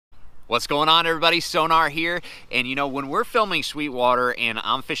What's going on, everybody? Sonar here. And you know, when we're filming Sweetwater and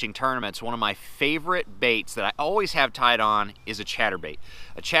I'm fishing tournaments, one of my favorite baits that I always have tied on is a chatterbait.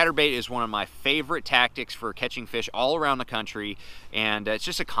 A chatterbait is one of my favorite tactics for catching fish all around the country, and it's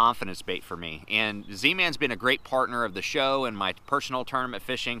just a confidence bait for me. And Z-Man's been a great partner of the show and my personal tournament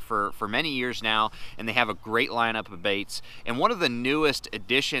fishing for many years now, and they have a great lineup of baits. And one of the newest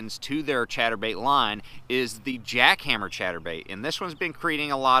additions to their chatterbait line is the Jackhammer Chatterbait, and this one's been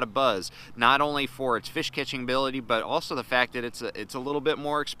creating a lot of buzz, not only for its fish catching ability, but also the fact that it's a little bit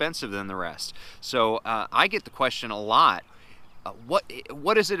more expensive than the rest. So I get the question a lot,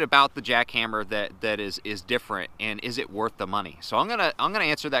 what is it about the Jackhammer that is different, and is it worth the money? So I'm gonna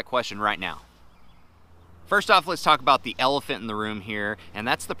answer that question right now. First off, let's talk about the elephant in the room here, and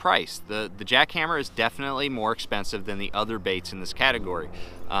that's the price. The Jackhammer is definitely more expensive than the other baits in this category.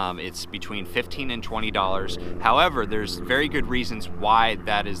 It's between $15 and $20. However, there's very good reasons why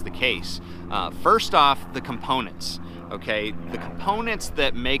that is the case. First off, the components. Okay, the components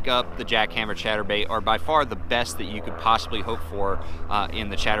that make up the Jackhammer Chatterbait are by far the best that you could possibly hope for in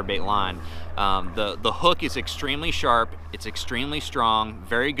the chatterbait line. The hook is extremely sharp, it's extremely strong,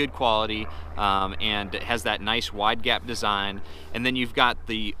 very good quality, and it has that nice wide gap design. And then you've got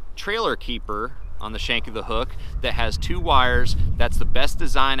the trailer keeper on the shank of the hook that has 2 wires. That's the best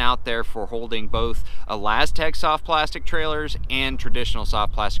design out there for holding both Elastec soft plastic trailers and traditional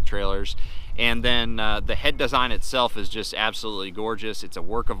soft plastic trailers. And then the head design itself is just absolutely gorgeous. It's a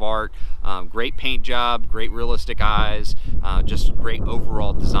work of art, great paint job, great realistic eyes, just great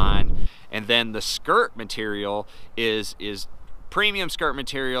overall design. And then the skirt material is premium skirt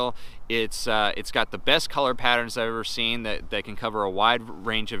material. It's got the best color patterns I've ever seen that can cover a wide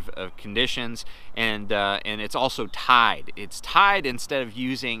range of conditions, and it's also tied. It's tied instead of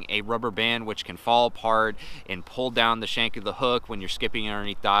using a rubber band, which can fall apart and pull down the shank of the hook when you're skipping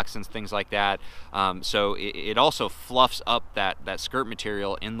underneath docks and things like that. So it also fluffs up that skirt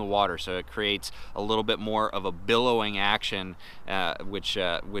material in the water, so it creates a little bit more of a billowing action, which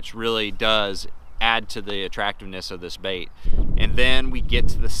really does add to the attractiveness of this bait. And then we get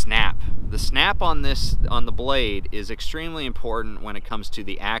to the snap. The snap on the blade is extremely important when it comes to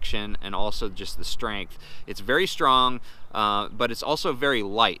the action and also just the strength. It's very strong, but it's also very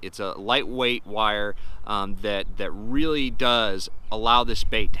light. It's a lightweight wire that really does allow this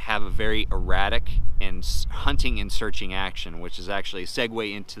bait to have a very erratic and hunting and searching action, which is actually a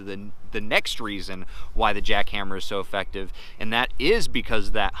segue into the next reason why the Jackhammer is so effective, and that is because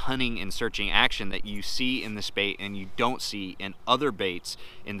of that hunting and searching action that you see in this bait and you don't see in other baits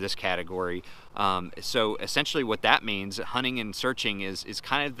in this category. So essentially what that means, hunting and searching, is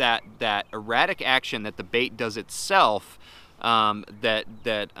kind of that erratic action that the bait does itself, that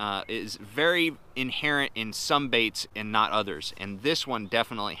is very inherent in some baits and not others, and this one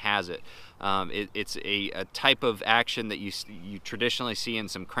definitely has it. It's a type of action that you traditionally see in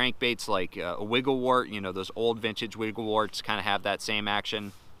some crankbaits, like a wigglewort. You know, those old vintage wiggleworts kind of have that same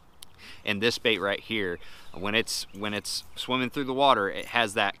action. And this bait right here, when it's swimming through the water, it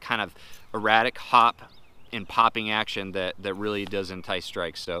has that kind of erratic hop and popping action that really does entice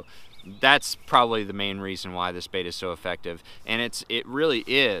strikes. So that's probably the main reason why this bait is so effective, and it really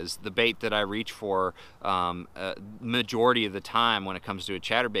is the bait that I reach for majority of the time when it comes to a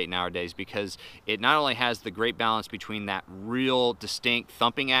chatterbait nowadays, because it not only has the great balance between that real distinct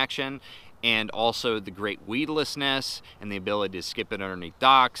thumping action and also the great weedlessness and the ability to skip it underneath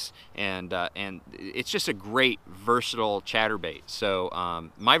docks, and it's just a great versatile chatterbait.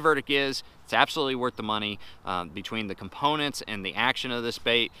 So my verdict is it's absolutely worth the money. Between the components and the action of this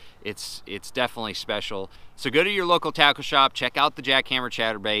bait, it's definitely special. So go to your local tackle shop, check out the Jackhammer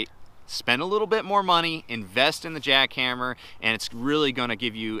Chatterbait, spend a little bit more money, invest in the Jackhammer, and it's really going to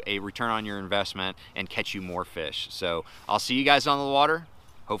give you a return on your investment and catch you more fish. So I'll see you guys on the water.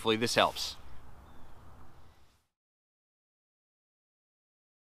 Hopefully this helps.